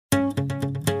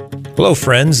Hello,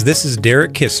 friends. This is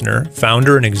Derek Kistner,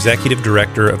 founder and executive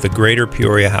director of the Greater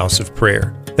Peoria House of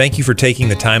Prayer. Thank you for taking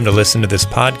the time to listen to this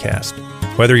podcast.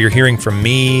 Whether you're hearing from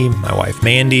me, my wife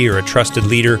Mandy, or a trusted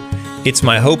leader, it's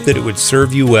my hope that it would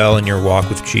serve you well in your walk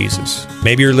with Jesus.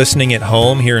 Maybe you're listening at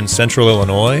home here in Central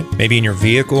Illinois, maybe in your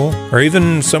vehicle, or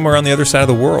even somewhere on the other side of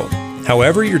the world.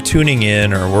 However you're tuning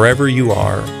in or wherever you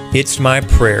are, it's my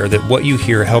prayer that what you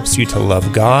hear helps you to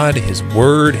love God, His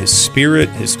Word, His Spirit,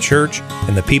 His church,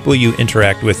 and the people you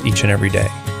interact with each and every day.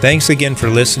 Thanks again for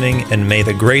listening, and may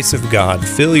the grace of God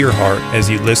fill your heart as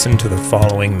you listen to the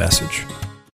following message.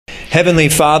 Heavenly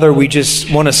Father, we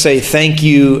just want to say thank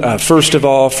you, first of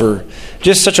all, for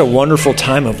just such a wonderful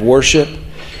time of worship.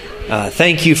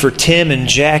 Thank you for Tim and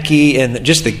Jackie and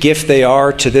just the gift they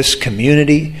are to this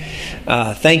community.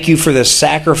 Thank you for the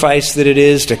sacrifice that it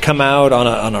is to come out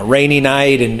on a rainy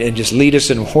night and just lead us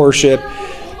in worship.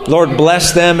 Lord,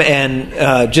 bless them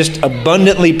and just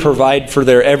abundantly provide for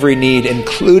their every need,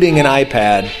 including an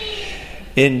iPad,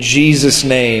 in Jesus'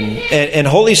 name. And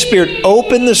Holy Spirit,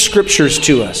 open the Scriptures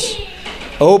to us.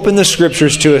 Open the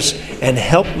Scriptures to us and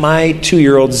help my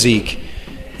 2-year-old Zeke.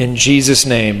 In Jesus'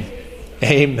 name,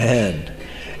 amen.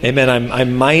 Amen.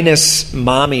 I'm minus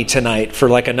mommy tonight for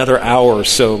like another hour,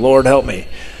 so Lord help me.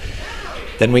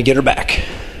 Then we get her back.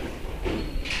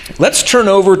 Let's turn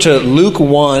over to Luke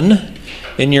 1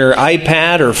 in your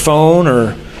iPad or phone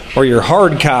or your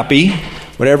hard copy,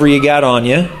 whatever you got on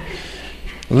you.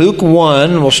 Luke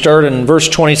 1, we'll start in verse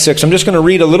 26. I'm just going to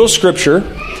read a little scripture,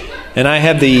 and I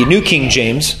have the New King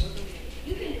James.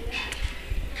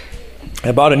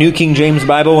 I bought a New King James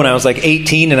Bible when I was like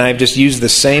 18, and I've just used the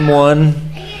same one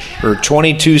for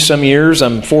 22 some years.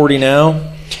 I'm 40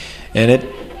 now, and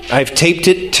I've taped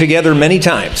it together many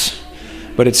times,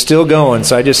 but it's still going,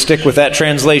 so I just stick with that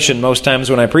translation most times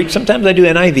when I preach. Sometimes I do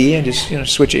NIV, I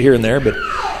just switch it here and there, but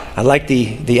I like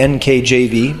the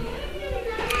NKJV.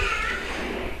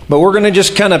 But we're going to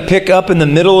just kind of pick up in the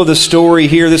middle of the story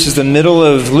here. This is the middle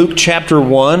of Luke chapter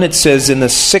 1. It says, in the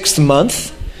 6th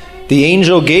month, the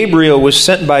angel Gabriel was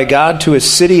sent by God to a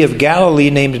city of Galilee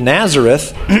named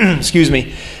Nazareth,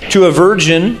 to a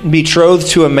virgin betrothed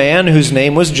to a man whose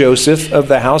name was Joseph of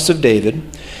the house of David.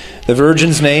 The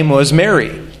virgin's name was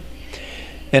Mary.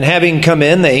 And having come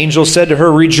in, the angel said to her,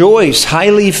 "Rejoice,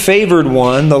 highly favored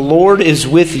one, the Lord is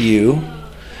with you.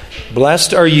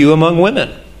 Blessed are you among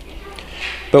women."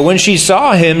 But when she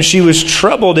saw him, she was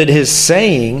troubled at his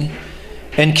saying,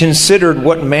 and considered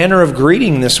what manner of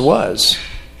greeting this was.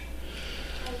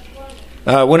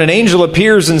 When an angel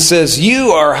appears and says,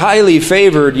 "You are highly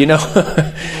favored,"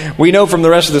 we know from the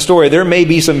rest of the story, there may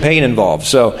be some pain involved.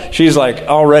 So she's like,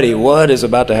 already, what is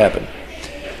about to happen?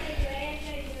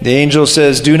 The angel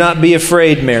says, "Do not be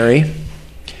afraid, Mary,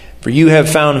 for you have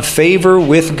found favor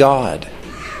with God.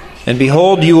 And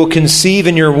behold, you will conceive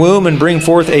in your womb and bring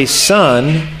forth a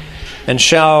son, and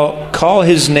shall call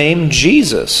his name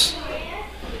Jesus.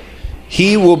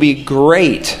 He will be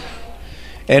great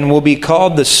and will be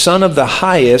called the Son of the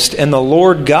Highest, and the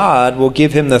Lord God will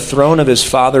give him the throne of his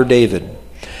father David.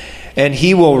 And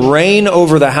he will reign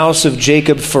over the house of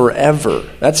Jacob forever."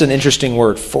 That's an interesting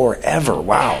word, forever.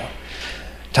 Wow.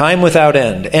 Time without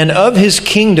end. "And of his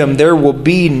kingdom there will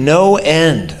be no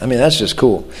end." I mean, that's just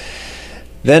cool.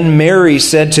 Then Mary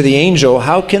said to the angel,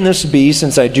 "How can this be,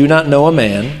 since I do not know a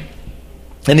man?"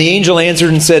 And the angel answered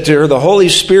and said to her, "The Holy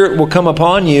Spirit will come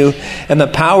upon you, and the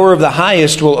power of the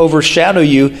Highest will overshadow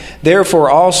you. Therefore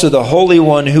also the Holy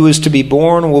One who is to be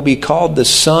born will be called the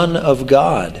Son of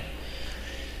God.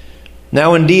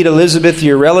 Now indeed Elizabeth,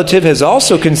 your relative, has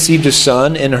also conceived a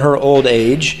son in her old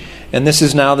age, and this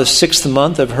is now the 6th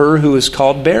month of her who is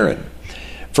called barren.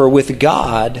 For with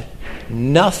God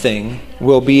nothing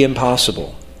will be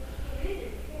impossible."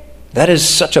 That is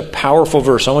such a powerful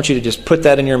verse. I want you to just put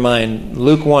that in your mind.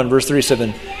 Luke 1, verse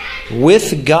 37.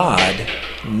 With God,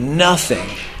 nothing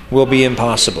will be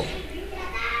impossible.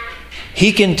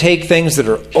 He can take things that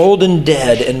are old and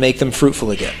dead and make them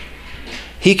fruitful again.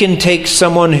 He can take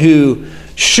someone who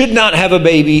should not have a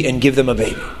baby and give them a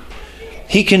baby.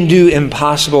 He can do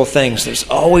impossible things. There's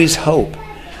always hope.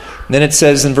 And then it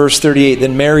says in verse 38,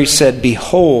 "Then Mary said,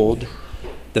 Behold,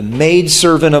 the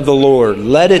maidservant of the Lord,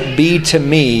 let it be to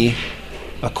me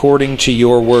according to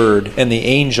your word." And the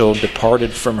angel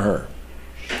departed from her.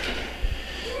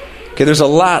 Okay, there's a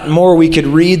lot more we could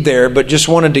read there, but just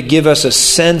wanted to give us a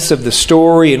sense of the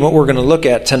story and what we're going to look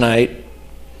at tonight.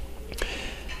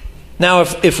 Now,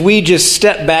 if we just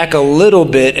step back a little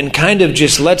bit and kind of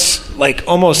just let's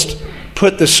almost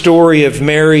put the story of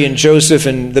Mary and Joseph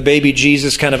and the baby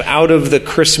Jesus kind of out of the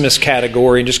Christmas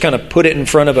category and just kind of put it in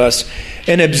front of us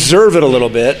and observe it a little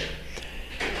bit.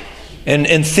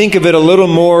 and think of it a little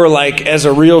more like as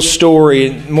a real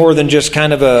story, more than just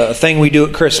kind of a thing we do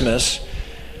at Christmas.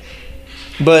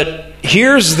 But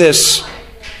here's this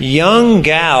young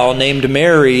gal named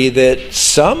Mary that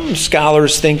some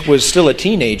scholars think was still a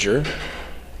teenager.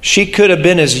 She could have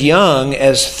been as young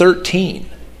as 13.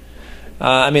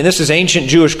 This is ancient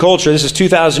Jewish culture. This is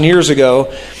 2,000 years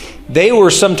ago. They were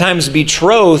sometimes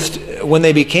betrothed when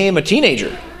they became a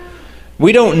teenager.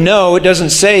 We don't know, it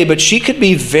doesn't say, but she could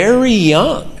be very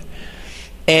young.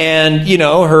 And,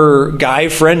 her guy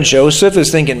friend Joseph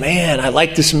is thinking, man, I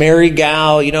like this Mary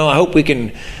gal. I hope we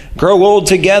can grow old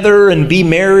together and be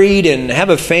married and have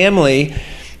a family.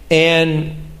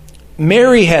 And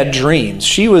Mary had dreams.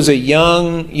 She was a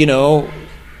young,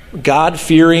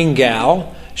 God-fearing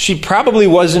gal. She probably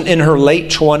wasn't in her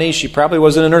late 20s. She probably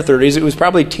wasn't in her 30s. It was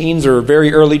probably teens or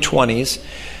very early 20s.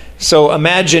 So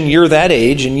imagine you're that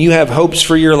age and you have hopes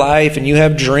for your life and you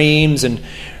have dreams. Or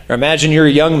imagine you're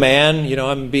a young man.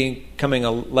 I'm becoming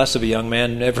less of a young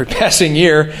man every passing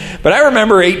year. But I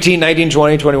remember 18, 19,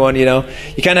 20, 21, you kind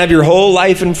of have your whole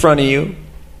life in front of you.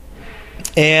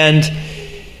 And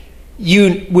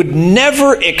you would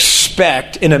never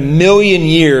expect in a million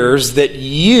years that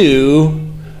you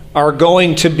are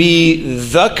going to be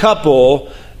the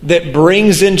couple that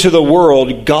brings into the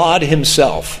world God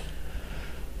himself.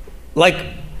 Like,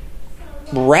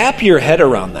 wrap your head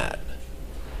around that.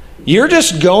 You're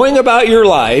just going about your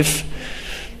life,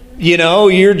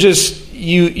 you're just,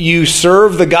 you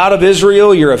serve the God of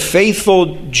Israel, you're a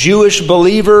faithful Jewish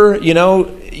believer,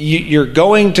 you're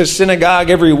going to synagogue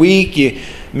every week,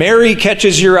 Mary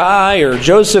catches your eye, or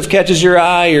Joseph catches your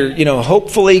eye, or,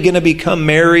 hopefully going to become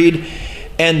married.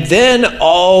 And then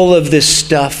all of this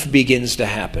stuff begins to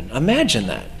happen. Imagine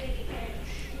that.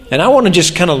 And I want to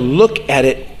just kind of look at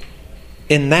it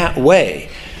in that way.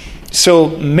 So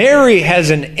Mary has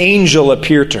an angel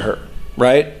appear to her,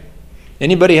 right?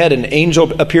 Anybody had an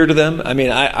angel appear to them?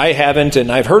 I haven't,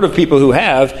 and I've heard of people who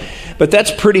have, but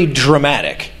that's pretty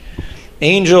dramatic.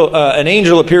 An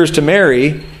angel appears to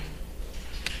Mary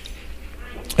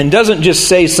and doesn't just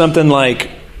say something like,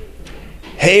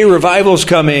 hey, revival's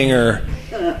coming, or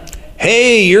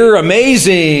hey, you're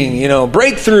amazing,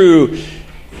 breakthrough.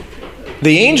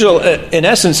 The angel, in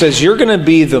essence, says you're going to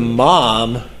be the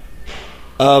mom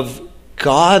of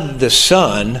God the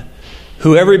Son,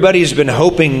 who everybody's been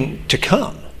hoping to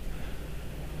come.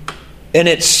 And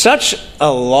it's such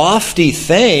a lofty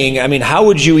thing. How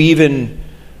would you even,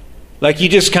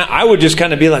 I would just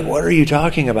kind of be like, what are you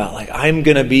talking about? Like, I'm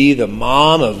going to be the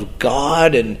mom of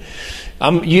God, and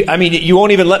you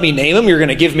won't even let me name him. You're going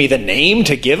to give me the name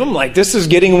to give him? Like, this is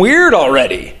getting weird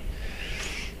already.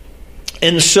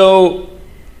 And so,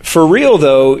 for real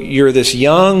though, you're this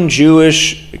young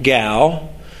Jewish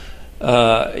gal,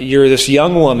 you're this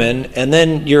young woman, and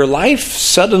then your life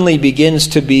suddenly begins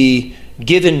to be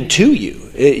given to you.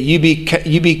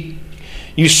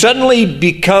 You suddenly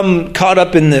become caught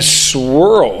up in this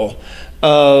swirl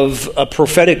of a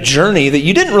prophetic journey that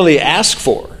you didn't really ask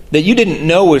for, that you didn't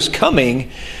know was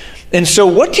coming. And so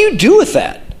what do you do with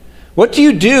that? What do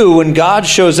you do when God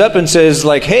shows up and says,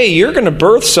 like, hey, you're going to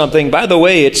birth something. By the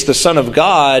way, it's the Son of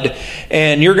God,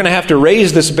 and you're going to have to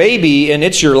raise this baby, and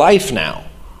it's your life now.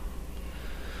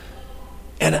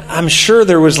 And I'm sure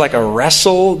there was like a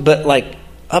wrestle, but like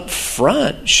up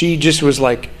front, she just was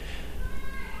like,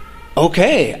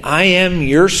 okay, I am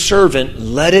your servant.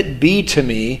 Let it be to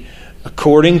me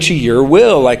according to your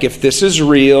will. Like, if this is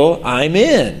real, I'm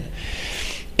in.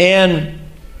 And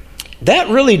that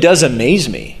really does amaze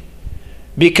me,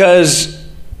 because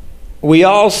we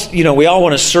all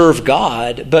want to serve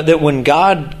God, but that when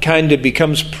God kind of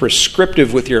becomes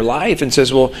prescriptive with your life and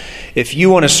says, well, if you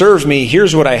want to serve me,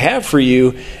 here's what I have for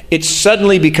you, it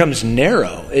suddenly becomes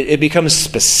narrow. It becomes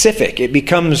specific. It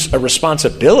becomes a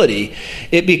responsibility.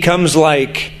 It becomes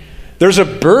like there's a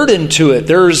burden to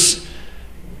it.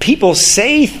 People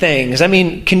say things.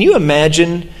 Can you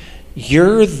imagine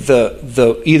you're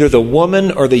either the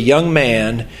woman or the young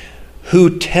man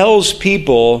who tells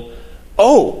people,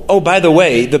 oh, by the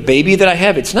way, the baby that I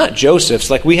have, it's not Joseph's.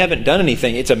 Like, we haven't done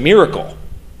anything. It's a miracle.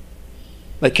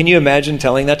 Like, can you imagine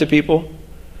telling that to people?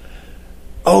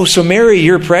 Oh, so Mary,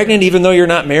 you're pregnant even though you're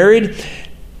not married?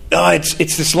 Oh, it's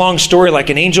this long story. Like,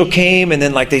 an angel came and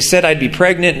then like they said I'd be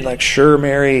pregnant. And like, sure,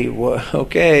 Mary,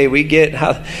 okay, we get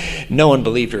how. No one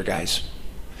believed her, guys.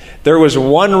 There was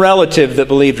one relative that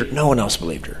believed her. No one else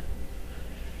believed her.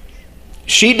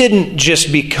 She didn't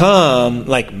just become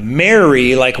like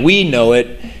Mary like we know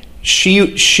it.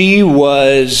 She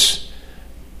was,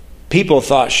 people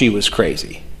thought she was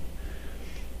crazy.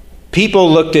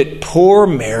 People looked at poor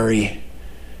Mary.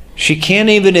 She can't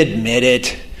even admit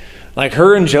it. Like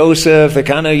her and Joseph, they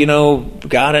kind of,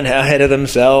 got ahead of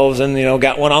themselves and,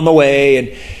 got one on the way.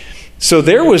 And so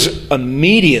there was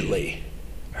immediately,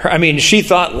 she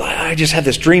thought, I just had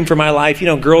this dream for my life.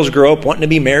 Girls grow up wanting to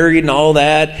be married and all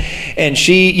that. And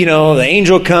she, the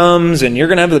angel comes and you're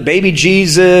going to have the baby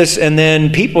Jesus. And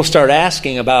then people start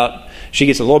asking about, she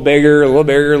gets a little bigger, a little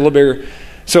bigger, a little bigger.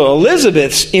 So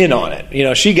Elizabeth's in on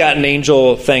it. She got an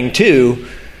angel thing too.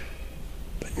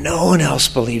 But no one else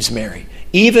believes Mary.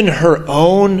 Even her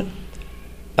own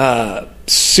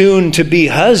soon-to-be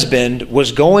husband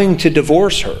was going to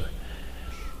divorce her.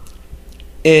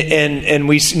 And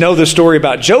we know the story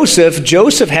about Joseph.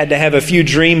 Joseph had to have a few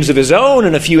dreams of his own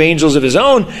and a few angels of his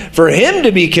own for him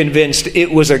to be convinced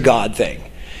it was a God thing.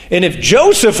 And if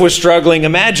Joseph was struggling,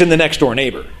 imagine the next door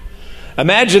neighbor.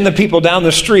 Imagine the people down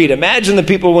the street. Imagine the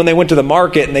people when they went to the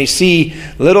market and they see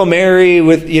little Mary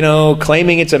with,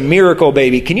 claiming it's a miracle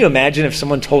baby. Can you imagine if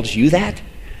someone told you that?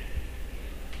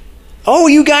 Oh,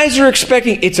 you guys are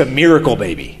expecting, it's a miracle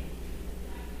baby.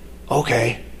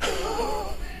 Okay.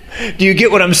 Do you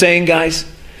get what I'm saying, guys?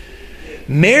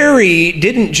 Mary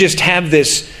didn't just have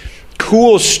this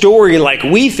cool story like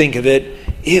we think of it.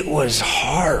 It was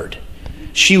hard.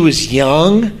 She was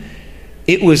young.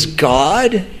 It was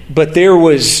God, but there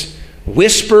was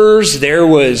whispers. There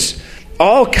was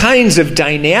all kinds of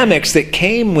dynamics that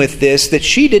came with this that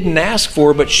she didn't ask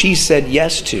for, but she said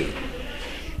yes to.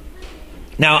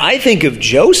 Now, I think of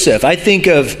Joseph. I think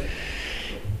of,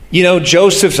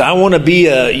 Joseph's, I want to be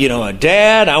a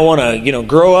dad. I want to,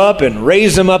 grow up and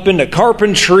raise him up into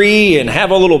carpentry and have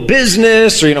a little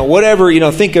business or,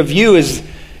 whatever. Think of you as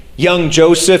young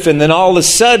Joseph, and then all of a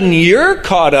sudden you're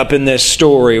caught up in this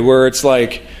story where it's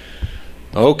like,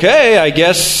 okay, I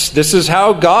guess this is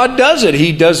how God does it.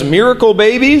 He does miracle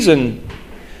babies, and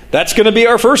that's going to be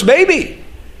our first baby.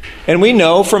 And we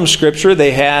know from Scripture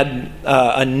they had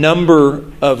a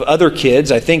number of other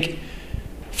kids. I think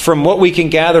from what we can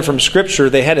gather from Scripture,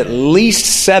 they had at least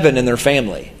 7 in their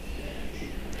family.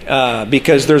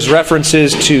 Because there's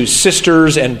references to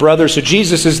sisters and brothers. So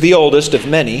Jesus is the oldest of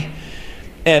many.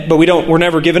 But we're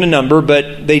never given a number,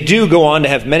 but they do go on to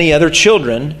have many other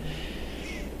children.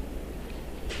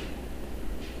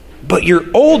 But your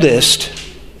oldest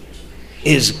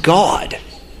is God.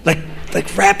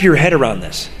 Like wrap your head around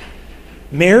this.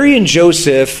 Mary and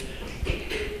Joseph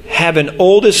have an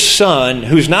oldest son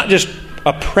who's not just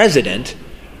a president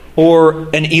or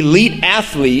an elite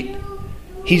athlete.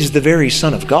 He's the very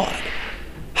Son of God.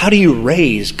 How do you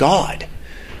raise God?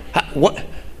 What?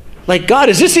 Like, God,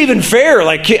 is this even fair?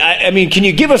 Can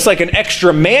you give us an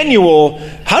extra manual?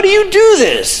 How do you do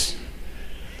this?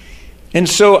 And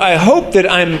so I hope that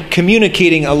I'm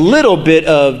communicating a little bit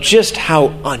of just how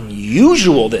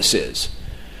unusual this is.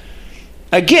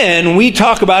 Again, we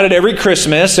talk about it every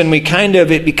Christmas, and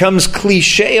it becomes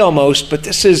cliche almost, but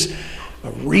this is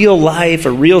a real life,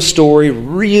 a real story,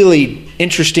 really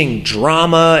interesting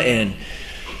drama. And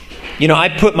I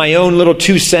put my own little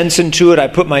 2 cents into it. I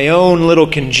put my own little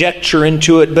conjecture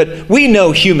into it. But we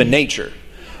know human nature.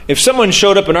 If someone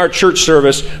showed up in our church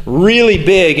service really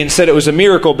big and said it was a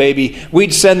miracle baby,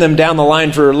 we'd send them down the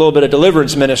line for a little bit of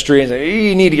deliverance ministry and say,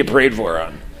 you need to get prayed for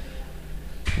on.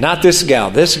 Not this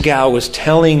gal. This gal was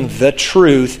telling the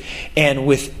truth, and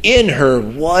within her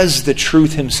was the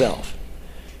truth himself.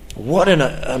 What an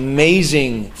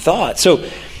amazing thought. So,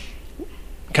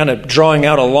 kind of drawing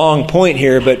out a long point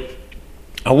here, but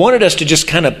I wanted us to just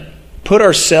kind of put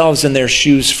ourselves in their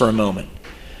shoes for a moment.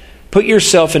 Put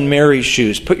yourself in Mary's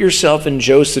shoes. Put yourself in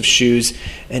Joseph's shoes.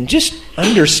 And just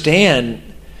understand,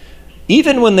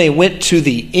 even when they went to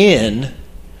the inn,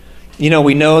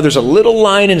 we know there's a little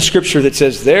line in Scripture that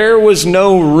says there was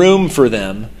no room for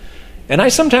them. And I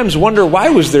sometimes wonder, why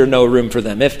was there no room for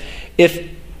them? If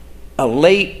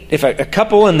a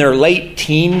couple in their late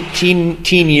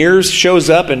teen years shows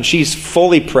up and she's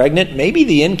fully pregnant, maybe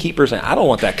the innkeeper's saying, I don't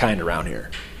want that kind around here.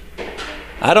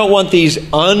 I don't want these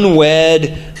unwed,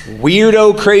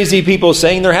 weirdo, crazy people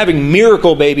saying they're having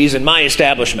miracle babies in my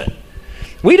establishment.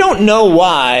 We don't know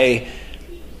why.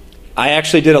 I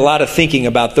actually did a lot of thinking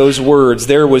about those words.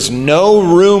 There was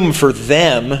no room for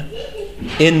them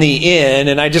in the inn,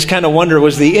 and I just kind of wonder,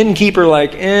 was the innkeeper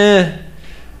like,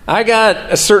 I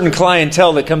got a certain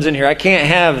clientele that comes in here. I can't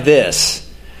have this.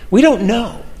 We don't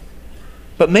know.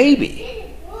 But maybe.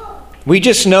 We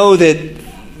just know that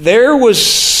there was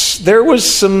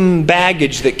some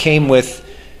baggage that came with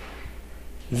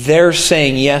their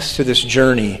saying yes to this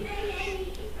journey.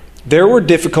 There were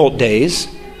difficult days.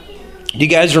 Do you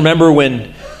guys remember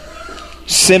when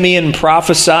Simeon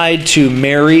prophesied to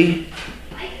Mary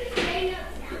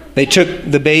They took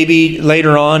the baby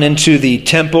later on into the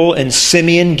temple, and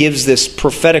Simeon gives this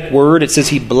prophetic word. It says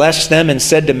he blessed them and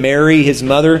said to Mary, his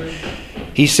mother,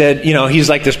 he said, he's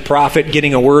like this prophet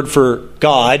getting a word for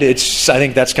God. I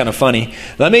think that's kind of funny.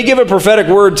 Let me give a prophetic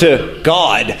word to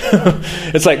God.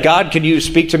 It's like, God, can you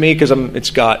speak to me? Because it's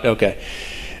God. Okay.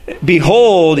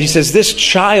 Behold, he says, this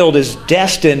child is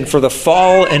destined for the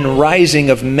fall and rising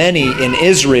of many in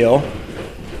Israel.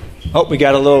 Oh, we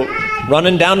got a little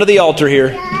running down to the altar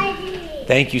here.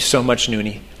 Thank you so much,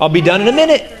 Noonie. I'll be done in a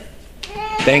minute.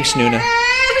 Thanks, Nuna.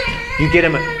 You get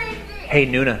him Hey,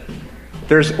 Nuna,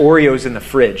 there's Oreos in the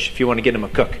fridge if you want to get him a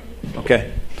cook.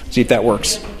 Okay? See if that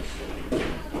works.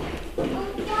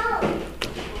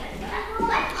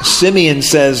 Simeon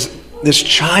says, this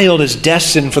child is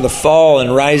destined for the fall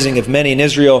and rising of many in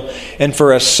Israel, and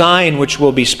for a sign which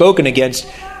will be spoken against.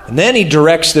 And then he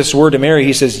directs this word to Mary.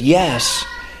 He says, yes,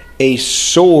 a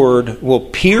sword will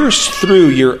pierce through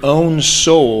your own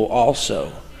soul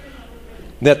also,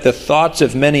 that the thoughts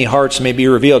of many hearts may be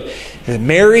revealed. And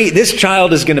Mary, this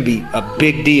child is going to be a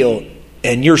big deal,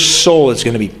 and your soul is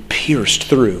going to be pierced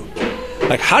through.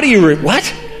 Like, how do you...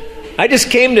 what? I just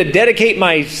came to dedicate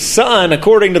my son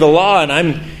according to the law,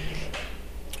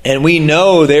 and we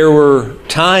know there were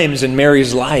times in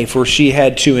Mary's life where she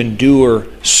had to endure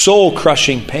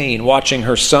soul-crushing pain watching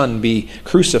her son be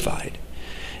crucified.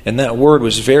 And that word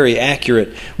was very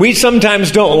accurate. We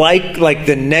sometimes don't like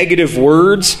the negative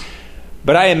words,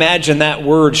 but I imagine that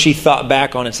word she thought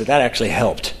back on and said, that actually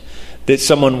helped. That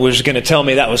someone was going to tell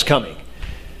me that was coming.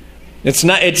 I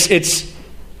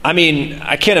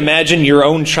can't imagine your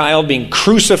own child being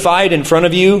crucified in front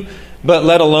of you, but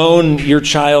let alone your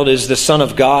child is the Son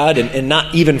of God and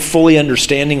not even fully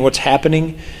understanding what's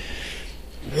happening.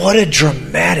 What a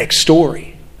dramatic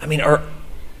story.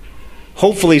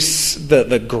 Hopefully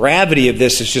the gravity of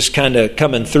this is just kind of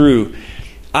coming through.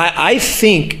 I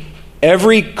think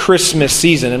every Christmas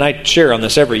season, and I share on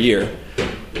this every year,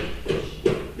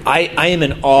 I am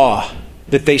in awe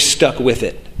that they stuck with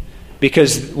it.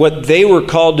 Because what they were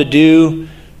called to do,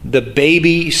 the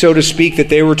baby, so to speak, that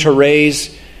they were to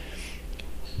raise,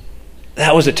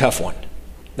 that was a tough one.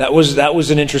 That was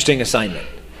an interesting assignment.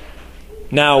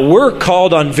 Now, we're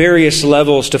called on various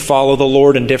levels to follow the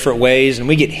Lord in different ways, and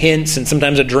we get hints and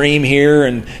sometimes a dream here,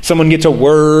 and someone gets a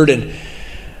word,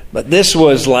 but this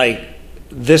was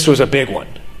a big one.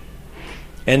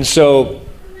 And so,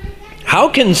 how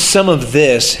can some of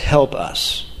this help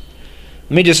us?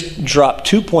 Let me just drop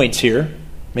 2 points here,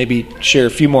 maybe share a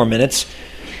few more minutes.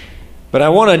 But I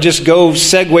want to just go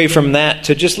segue from that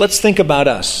to just let's think about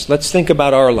us. Let's think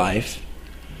about our life.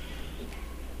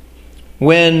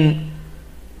 When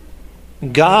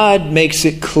God makes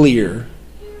it clear,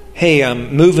 hey,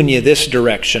 I'm moving you this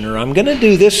direction, or I'm going to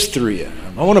do this through you.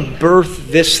 I want to birth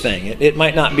this thing. It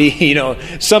might not be,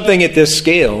 something at this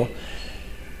scale.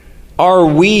 Are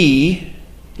we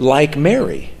like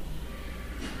Mary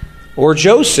or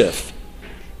Joseph?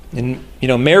 And,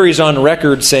 Mary's on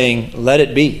record saying, let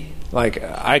it be. Like,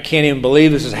 I can't even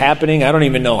believe this is happening. I don't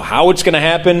even know how it's going to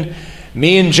happen.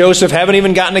 Me and Joseph haven't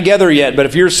even gotten together yet, but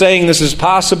if you're saying this is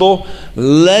possible,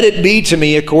 let it be to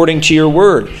me according to your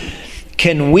word.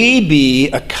 Can we be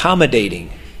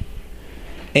accommodating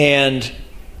and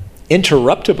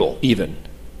interruptible even?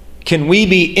 Can we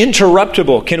be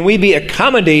interruptible? Can we be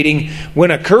accommodating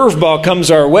when a curveball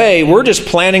comes our way? We're just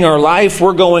planning our life.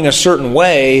 We're going a certain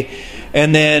way,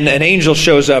 and then an angel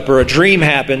shows up or a dream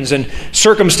happens and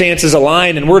circumstances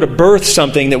align, and we're to birth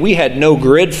something that we had no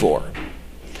grid for.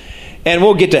 And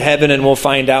we'll get to heaven and we'll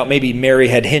find out maybe Mary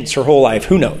had hints her whole life.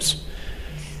 Who knows?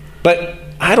 But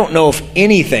I don't know if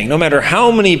anything, no matter how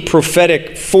many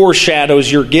prophetic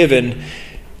foreshadows you're given,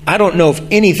 I don't know if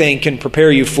anything can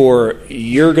prepare you for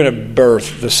you're going to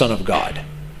birth the Son of God.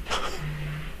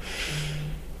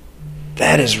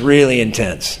 That is really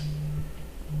intense.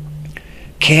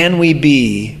 Can we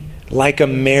be like a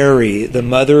Mary, the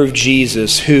mother of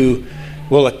Jesus, who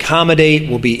will accommodate,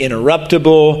 will be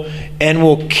interruptible, and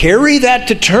will carry that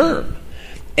to term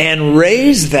and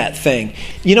raise that thing?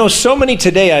 So many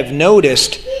today I've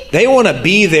noticed, they want to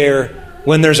be there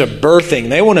when there's a birthing.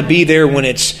 They want to be there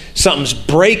when something's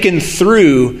breaking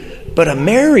through. But a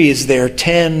Mary is there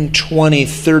 10, 20,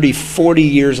 30, 40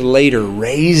 years later,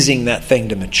 raising that thing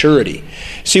to maturity.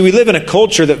 See, we live in a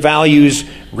culture that values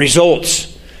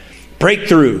results,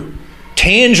 breakthrough,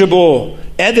 tangible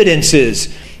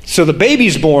evidences. So the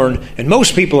baby's born, and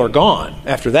most people are gone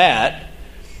after that.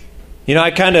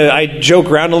 I joke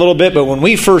around a little bit, but when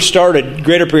we first started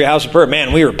Greater Prairie House of Prayer,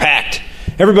 man, we were packed.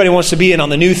 Everybody wants to be in on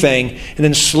the new thing, and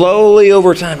then slowly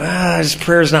over time, this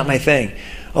prayer is not my thing.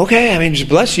 Okay, just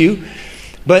bless you.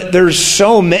 But there's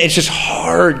so many, it's just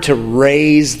hard to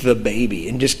raise the baby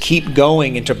and just keep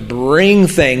going and to bring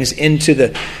things into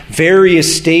the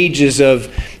various stages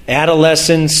of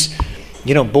adolescence,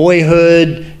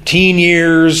 boyhood, teen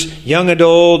years, young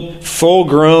adult, full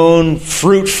grown,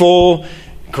 fruitful,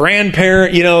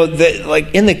 grandparent,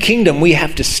 like in the kingdom, we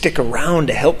have to stick around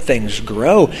to help things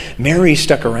grow. Mary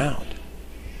stuck around.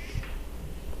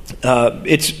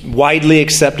 It's widely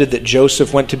accepted that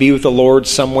Joseph went to be with the Lord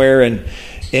somewhere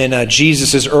in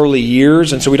Jesus' early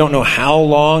years, and so we don't know how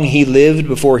long he lived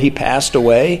before he passed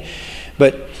away.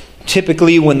 But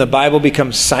typically when the Bible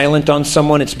becomes silent on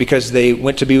someone, it's because they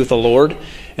went to be with the Lord.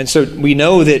 And so we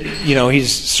know that,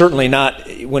 he's certainly not,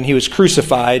 when he was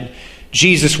crucified,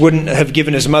 Jesus wouldn't have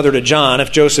given his mother to John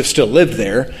if Joseph still lived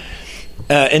there.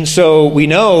 And so we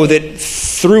know that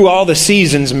through all the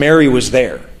seasons, Mary was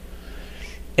there.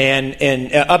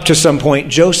 And up to some point,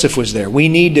 Joseph was there. We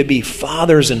need to be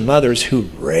fathers and mothers who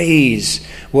raise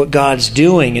what God's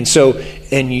doing. And so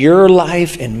in your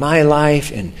life, in my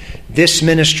life, in this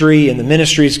ministry, and the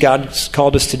ministries God's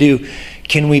called us to do,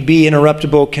 can we be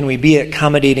interruptible? Can we be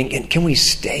accommodating? And can we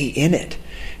stay in it?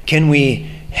 Can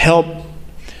we help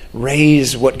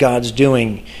raise what God's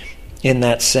doing in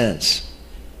that sense?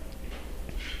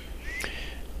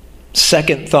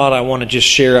 Second thought I want to just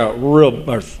share out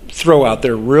throw out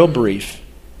there real brief.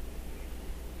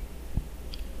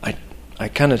 I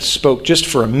kind of spoke just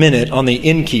for a minute on the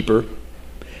innkeeper.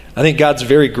 I think God's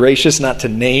very gracious not to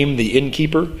name the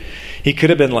innkeeper. He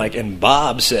could have been like, and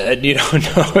Bob said,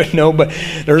 no, but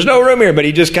there's no room here. But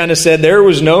he just kind of said there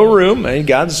was no room. I mean,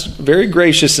 God's very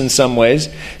gracious in some ways.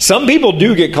 Some people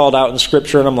do get called out in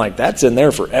Scripture, and I'm like, that's in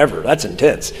there forever. That's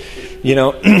intense.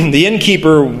 The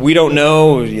innkeeper, we don't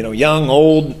know, young,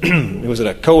 old. Was it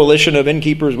a coalition of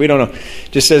innkeepers? We don't know.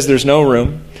 Just says there's no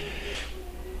room.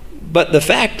 But the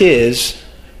fact is,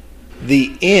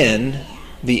 the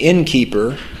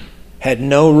innkeeper had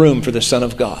no room for the Son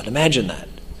of God. Imagine that.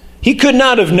 He could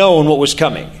not have known what was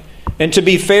coming. And to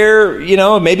be fair,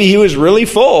 maybe he was really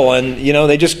full and,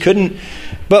 they just couldn't.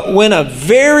 But when a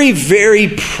very, very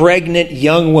pregnant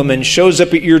young woman shows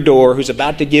up at your door who's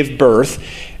about to give birth,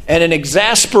 and an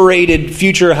exasperated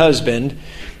future husband,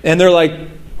 and they're like,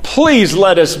 please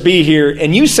let us be here,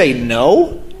 and you say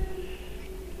no,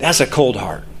 that's a cold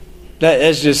heart.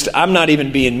 That's just, I'm not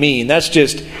even being mean. That's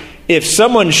just, if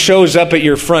someone shows up at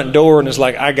your front door and is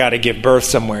like, I got to give birth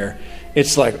somewhere,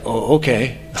 it's like, oh,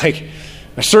 okay. Like,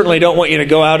 I certainly don't want you to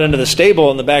go out into the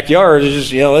stable in the backyard. It's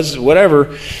just, let's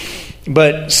whatever.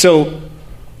 But so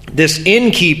this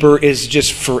innkeeper is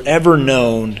just forever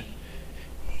known.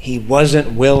 He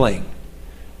wasn't willing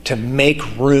to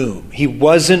make room. He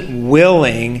wasn't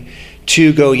willing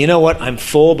to go, you know what, I'm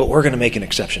full, but we're going to make an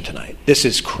exception tonight. This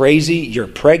is crazy. You're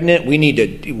pregnant. We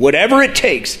need to, whatever it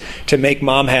takes to make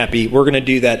mom happy, we're going to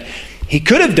do that. He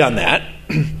could have done that.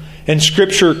 And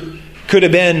Scripture could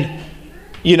have been,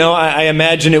 I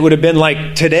imagine it would have been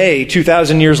like today,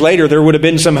 2,000 years later, there would have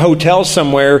been some hotel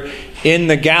somewhere in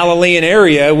the Galilean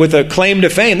area with a claim to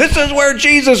fame. This is where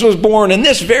Jesus was born, in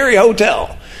this very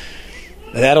hotel.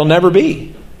 That'll never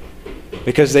be.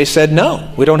 Because they said,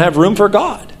 no, we don't have room for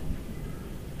God.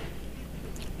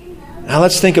 Now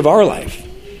let's think of our life.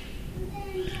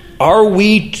 Are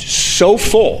we so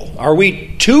full? Are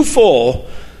we too full?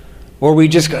 Or we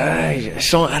just go, I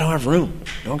don't have room.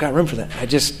 I don't got room for that.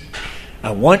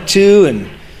 I want to, and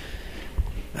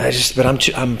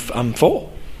but I'm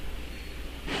full.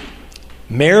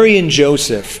 Mary and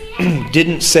Joseph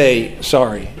didn't say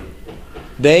sorry.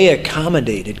 They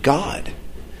accommodated God.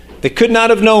 They could not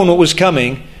have known what was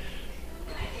coming.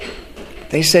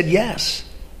 They said yes.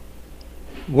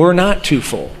 We're not too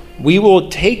full. We will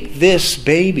take this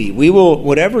baby. We will,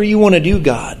 whatever you want to do,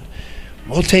 God,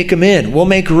 we'll take him in. We'll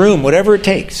make room, whatever it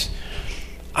takes.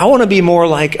 I want to be more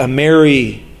like a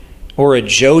Mary or a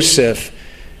Joseph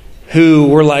who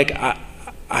were like,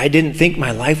 I didn't think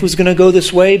my life was going to go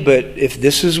this way, but if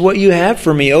this is what you have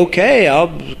for me, okay,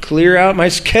 I'll clear out my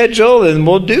schedule and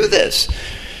we'll do this.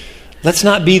 Let's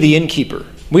not be the innkeeper.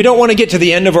 We don't want to get to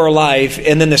the end of our life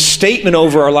and then the statement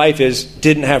over our life is,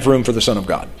 didn't have room for the Son of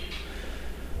God.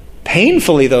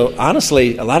 Painfully, though,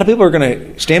 honestly, a lot of people are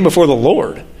going to stand before the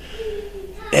Lord.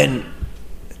 And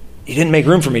you didn't make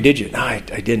room for me, did you? No, I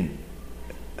didn't.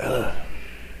 I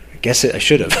guess I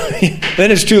should have. Then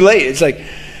it's too late. It's like,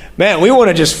 man, we want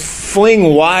to just fling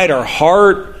wide our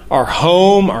heart, our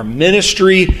home, our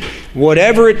ministry,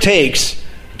 whatever it takes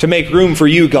to make room for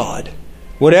you, God.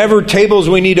 Whatever tables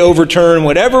we need to overturn,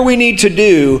 whatever we need to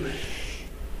do,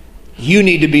 you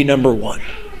need to be number one.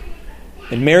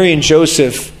 And Mary and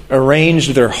Joseph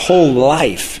arranged their whole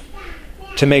life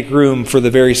to make room for the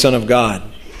very Son of God.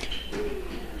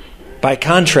 By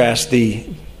contrast,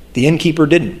 the innkeeper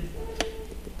didn't.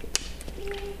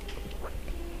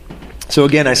 So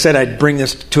again, I said I'd bring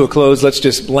this to a close. Let's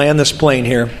just land this plane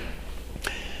here.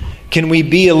 Can we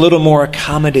be a little more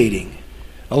accommodating,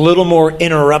 a little more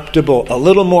interruptible, a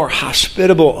little more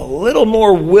hospitable, a little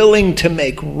more willing to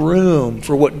make room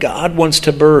for what God wants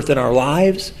to birth in our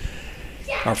lives,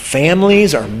 our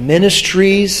families, our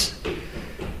ministries,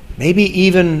 maybe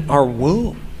even our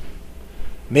womb?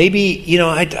 Maybe,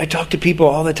 I talk to people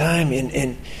all the time,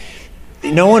 and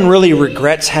no one really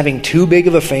regrets having too big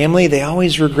of a family. They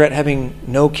always regret having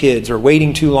no kids or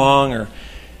waiting too long or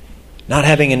not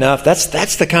having enough.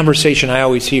 That's the conversation I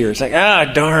always hear. It's like,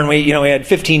 darn, we had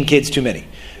 15 kids too many.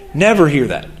 Never hear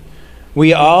that.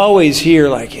 We always hear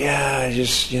like,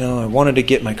 I wanted to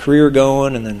get my career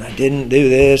going, and then I didn't do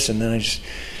this, and then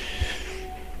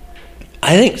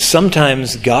I think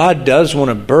sometimes God does want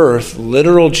to birth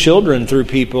literal children through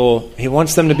people. He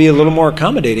wants them to be a little more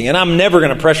accommodating. And I'm never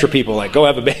going to pressure people like, go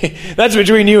have a baby. That's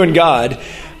between you and God.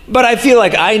 But I feel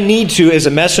like I need to, as a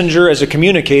messenger, as a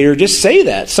communicator, just say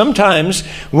that. Sometimes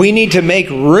we need to make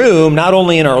room, not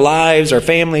only in our lives, our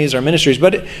families, our ministries,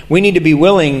 but we need to be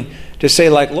willing to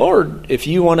say like, Lord, if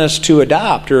you want us to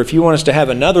adopt, or if you want us to have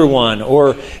another one,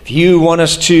 or if you want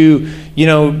us to,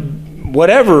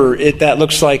 whatever that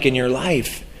looks like in your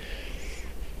life,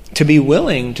 to be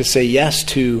willing to say yes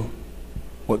to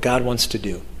what God wants to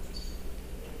do.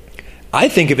 I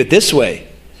think of it this way.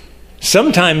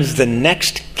 Sometimes the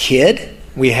next kid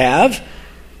we have,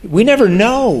 we never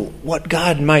know what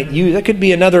God might use. That could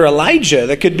be another Elijah.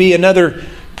 That could be another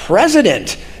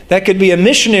president. That could be a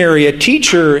missionary, a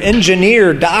teacher,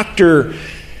 engineer, doctor,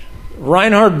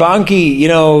 Reinhard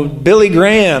Bonnke, Billy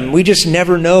Graham. We just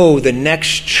never know the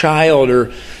next child,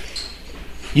 or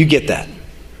you get that.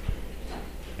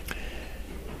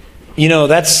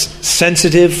 That's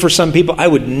sensitive for some people. I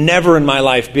would never in my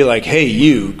life be like, hey,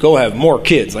 you, go have more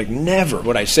kids. Like, never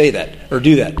would I say that or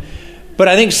do that. But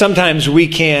I think sometimes we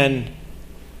can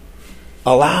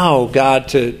allow God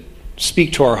to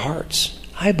speak to our hearts.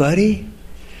 Hi, buddy.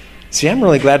 See, I'm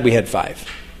really glad we had 5.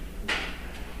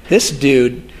 This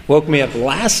dude woke me up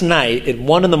last night at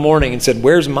 1 a.m. and said,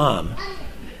 where's Mom?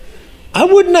 I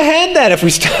wouldn't have had that if we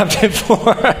stopped at 4.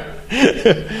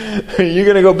 Are you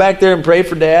going to go back there and pray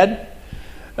for Dad?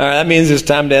 All right, that means it's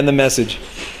time to end the message.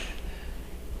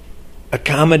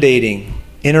 Accommodating,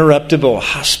 interruptible,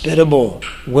 hospitable,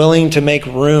 willing to make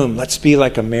room. Let's be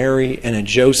like a Mary and a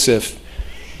Joseph.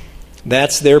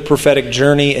 That's their prophetic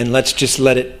journey, and let's just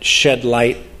let it shed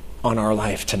light on our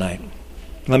life tonight.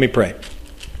 Let me pray.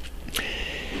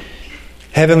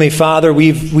 Heavenly Father,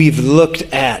 we've looked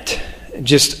at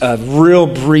just a real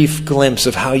brief glimpse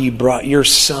of how you brought your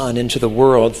Son into the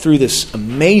world through this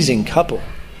amazing couple,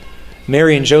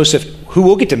 Mary and Joseph, who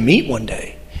we'll get to meet one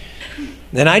day.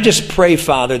 And I just pray,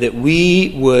 Father, that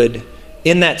we would,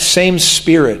 in that same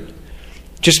spirit,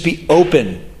 just be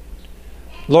open.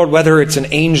 Lord, whether it's an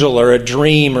angel or a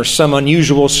dream or some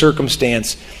unusual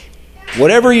circumstance,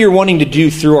 whatever you're wanting to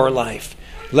do through our life,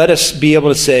 let us be able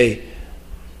to say,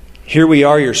 here we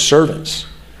are, your servants.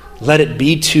 Let it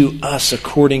be to us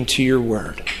according to your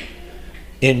word.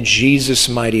 In Jesus'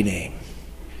 mighty name,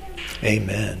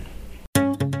 amen.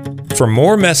 For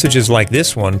more messages like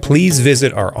this one, please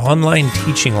visit our online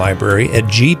teaching library at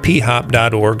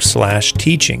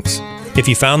gphop.org/teachings. If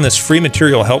you found this free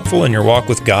material helpful in your walk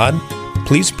with God,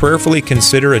 please prayerfully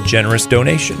consider a generous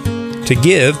donation. To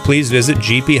give, please visit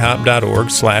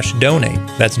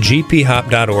gphop.org/donate. That's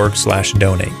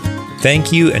gphop.org/donate.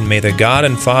 Thank you, and may the God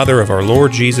and Father of our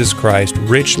Lord Jesus Christ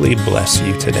richly bless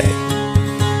you today.